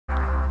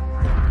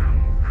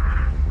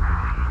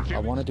I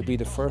wanted to be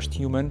the first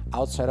human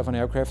outside of an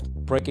aircraft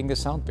breaking the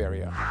sound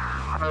barrier.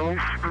 I wish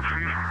to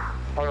see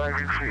what I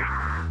can see.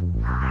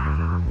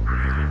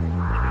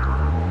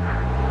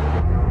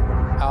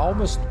 I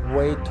almost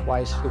weigh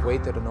twice the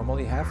weight that I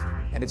normally have,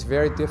 and it's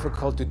very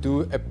difficult to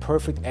do a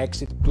perfect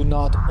exit. Do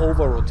not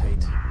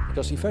over-rotate,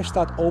 because if I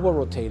start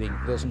over-rotating,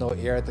 there's no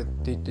air that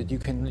you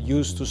can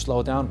use to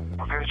slow down.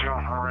 Okay, Joe,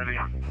 I'm ready.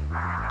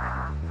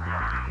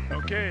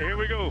 Okay, here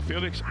we go,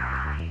 Felix.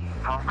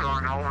 I'm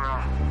going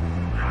over.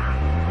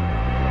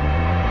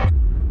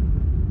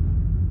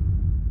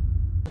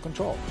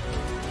 Control.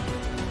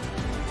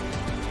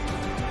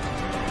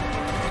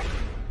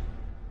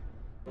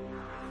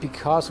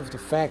 Because of the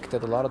fact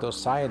that a lot of those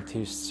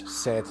scientists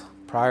said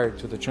prior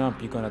to the jump,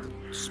 you're gonna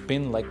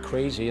spin like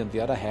crazy, and the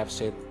other half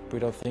said, we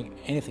don't think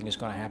anything is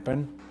gonna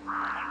happen.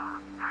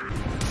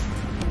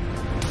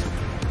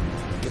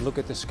 You look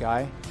at the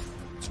sky,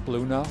 it's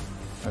blue now,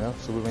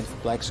 so we went from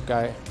black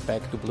sky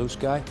back to blue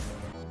sky.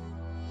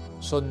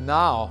 So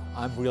now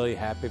I'm really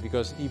happy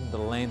because even the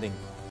landing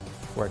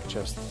worked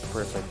just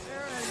perfect.